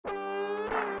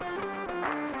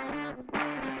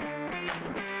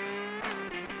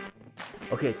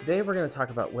Okay, today we're going to talk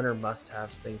about winter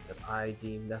must-haves, things that I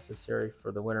deem necessary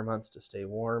for the winter months to stay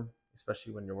warm,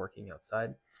 especially when you're working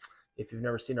outside. If you've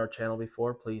never seen our channel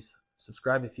before, please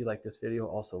subscribe if you like this video.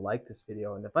 Also like this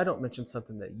video. And if I don't mention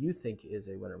something that you think is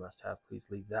a winter must-have, please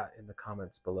leave that in the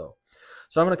comments below.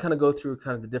 So I'm going to kind of go through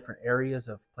kind of the different areas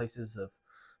of places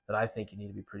that I think you need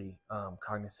to be pretty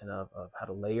cognizant of how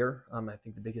to layer. I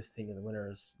think the biggest thing in the winter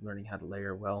is learning how to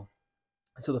layer well.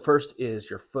 So the first is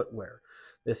your footwear.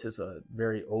 This is a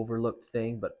very overlooked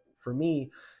thing, but for me,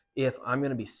 if I'm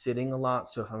going to be sitting a lot,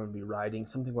 so if I'm going to be riding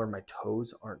something where my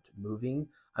toes aren't moving,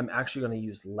 I'm actually going to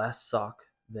use less sock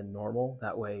than normal.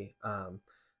 That way,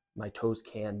 my toes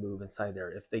can move inside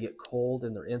there. If they get cold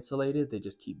and they're insulated, they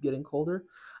just keep getting colder.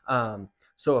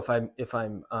 So if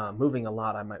I'm moving a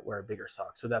lot, I might wear a bigger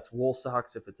sock. So that's wool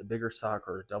socks if it's a bigger sock,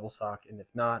 or a double sock, and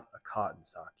if not, a cotton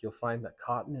sock. You'll find that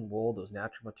cotton and wool, those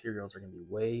natural materials, are going to be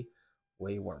way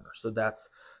warmer. So that's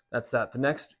that. The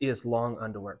next is long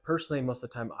underwear. Personally, most of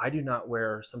the time, I do not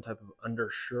wear some type of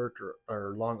undershirt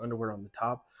or long underwear on the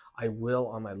top. I will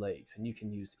on my legs, and you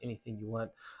can use anything you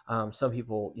want. Some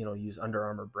people, use Under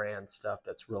Armour brand stuff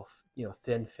that's real,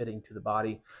 thin fitting to the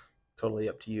body. Totally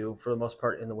up to you. For the most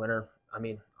part in the winter, I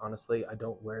mean, honestly, I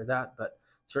don't wear that, but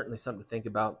certainly something to think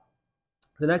about.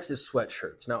 The next is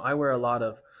sweatshirts. Now, I wear a lot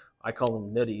of, I call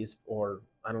them middies, or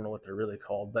I don't know what they're really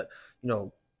called, but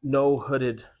no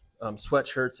hooded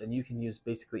sweatshirts, and you can use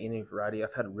basically any variety.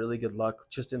 I've had really good luck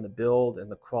just in the build and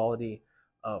the quality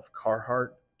of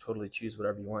Carhartt. Totally choose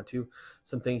whatever you want to.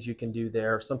 Some things you can do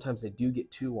there. Sometimes they do get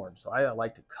too warm, so I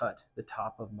like to cut the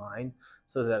top of mine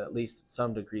so that at least to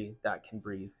some degree that can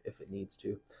breathe if it needs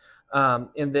to.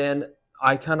 And then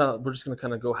we're just going to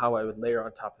kind of go how I would layer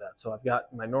on top of that. So I've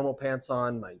got my normal pants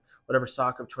on, my whatever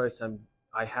sock of choice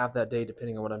I have that day,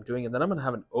 depending on what I'm doing, and then I'm going to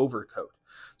have an overcoat.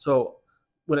 So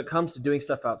when it comes to doing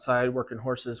stuff outside, working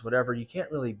horses, whatever, you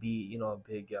can't really be, a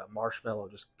big marshmallow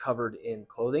just covered in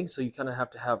clothing. So you kind of have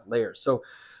to have layers. So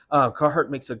Carhartt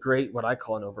makes a great, what I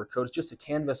call an overcoat. It's just a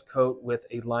canvas coat with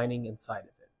a lining inside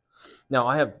of it. Now,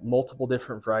 I have multiple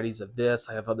different varieties of this.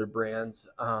 I have other brands.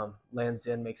 Lands'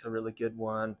 End makes a really good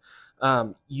one.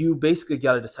 You basically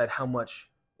got to decide how much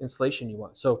insulation you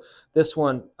want. So this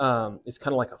one is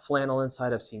kind of like a flannel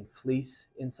inside. I've seen fleece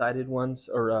insided ones,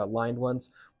 or lined ones,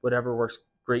 whatever works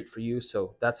great for you.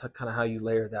 So that's kind of how you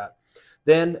layer that.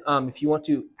 Then if you want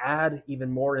to add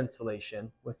even more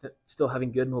insulation with it still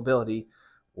having good mobility,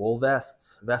 wool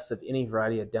vests of any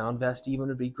variety. A down vest even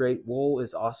would be great. Wool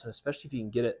is awesome, especially if you can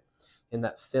get it in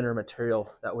that thinner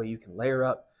material. That way you can layer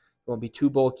up. It won't be too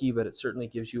bulky, but it certainly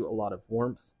gives you a lot of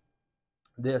warmth.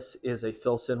 This is a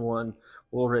Filson one.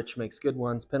 Woolrich makes good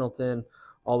ones. Pendleton,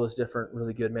 all those different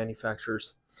really good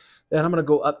manufacturers. Then I'm going to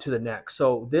go up to the neck.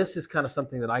 So this is kind of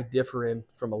something that I differ in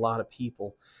from a lot of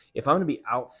people. If I'm going to be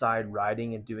outside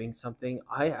riding and doing something,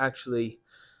 I actually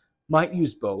might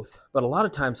use both, but a lot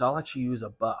of times I'll actually use a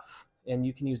buff, and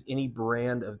you can use any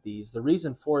brand of these. The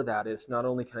reason for that is not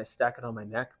only can I stack it on my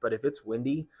neck, but if it's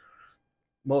windy,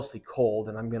 mostly cold,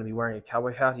 and I'm going to be wearing a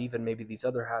cowboy hat, even maybe these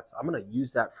other hats, I'm going to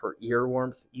use that for ear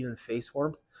warmth, even face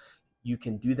warmth. You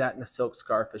can do that in a silk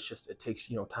scarf. It's just, it takes,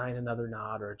 tying another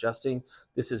knot or adjusting.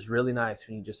 This is really nice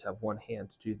when you just have one hand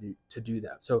to do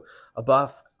that. So a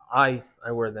buff, I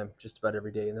wear them just about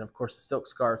every day. And then of course the silk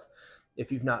scarf. If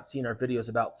you've not seen our videos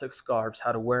about silk scarves,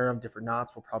 how to wear them, different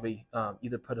knots, we'll probably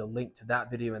either put a link to that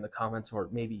video in the comments or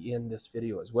maybe in this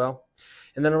video as well.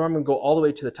 And then I'm going to go all the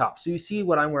way to the top. So you see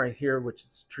what I'm wearing here, which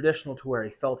is traditional to wear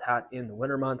a felt hat in the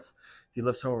winter months. If you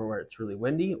live somewhere where it's really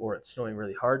windy or it's snowing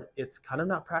really hard, it's kind of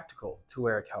not practical to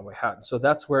wear a cowboy hat. And so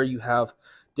that's where you have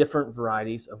different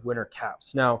varieties of winter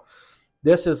caps. Now,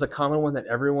 this is a common one that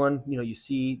everyone, you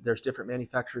see there's different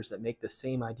manufacturers that make the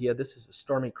same idea. This is a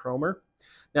Stormy Chromer.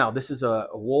 Now, this is a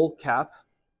wool cap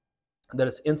that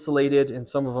is insulated, and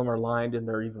some of them are lined and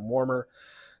they're even warmer.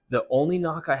 The only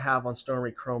knock I have on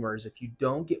Stormy Chromer is if you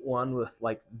don't get one with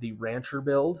like the rancher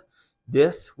build,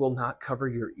 this will not cover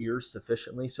your ears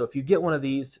sufficiently. So if you get one of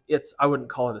these, I wouldn't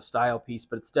call it a style piece,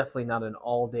 but it's definitely not an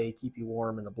all day keep you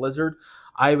warm in a blizzard.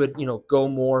 I would, go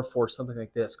more for something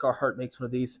like this. Carhartt makes one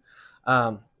of these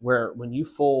where when you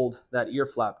fold that ear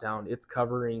flap down, it's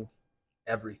covering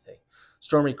everything.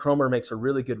 Stormy Chromer makes a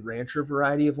really good rancher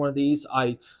variety of one of these.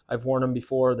 I've worn them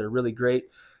before. They're really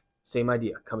great. Same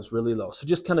idea, comes really low. So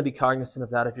just kind of be cognizant of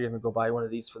that if you're going to go buy one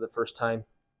of these for the first time.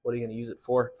 What are you going to use it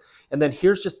for? And then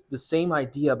here's just the same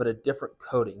idea, but a different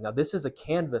coating. Now, this is a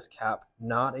canvas cap,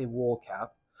 not a wool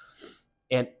cap,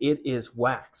 and it is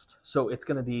waxed. So it's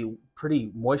going to be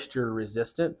pretty moisture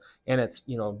resistant, and it's,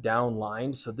 down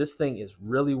lined. So this thing is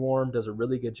really warm, does a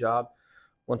really good job.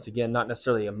 Once again, not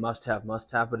necessarily a must-have,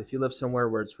 but if you live somewhere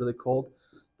where it's really cold,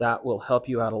 that will help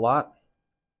you out a lot.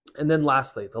 And then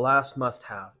lastly, the last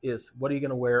must-have is, what are you going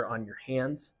to wear on your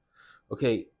hands?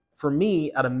 Okay, for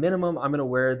me, at a minimum, I'm going to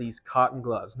wear these cotton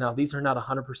gloves. Now, these are not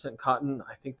 100% cotton.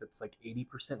 I think that's like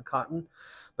 80% cotton,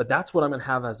 but that's what I'm going to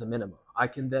have as a minimum. I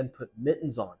can then put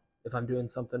mittens on. If I'm doing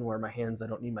something where my hands, I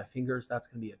don't need my fingers, that's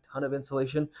going to be a ton of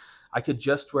insulation. I could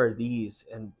just wear these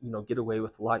and, you know, get away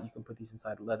with a lot. You can put these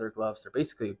inside leather gloves. They're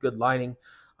basically a good lining.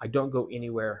 I don't go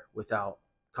anywhere without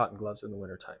cotton gloves in the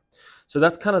wintertime. So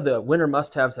that's kind of the winter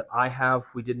must-haves that I have.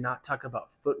 We did not talk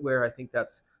about footwear. I think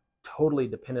that's totally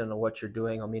dependent on what you're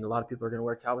doing. I mean, a lot of people are going to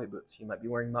wear cowboy boots. You might be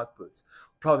wearing muck boots.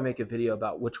 We'll probably make a video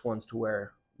about which ones to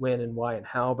wear when and why and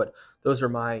how, but those are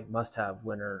my must-have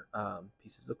winter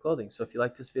pieces of clothing. So if you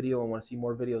like this video and want to see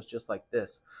more videos just like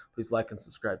this, please like and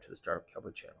subscribe to the Star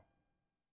Cowboy channel.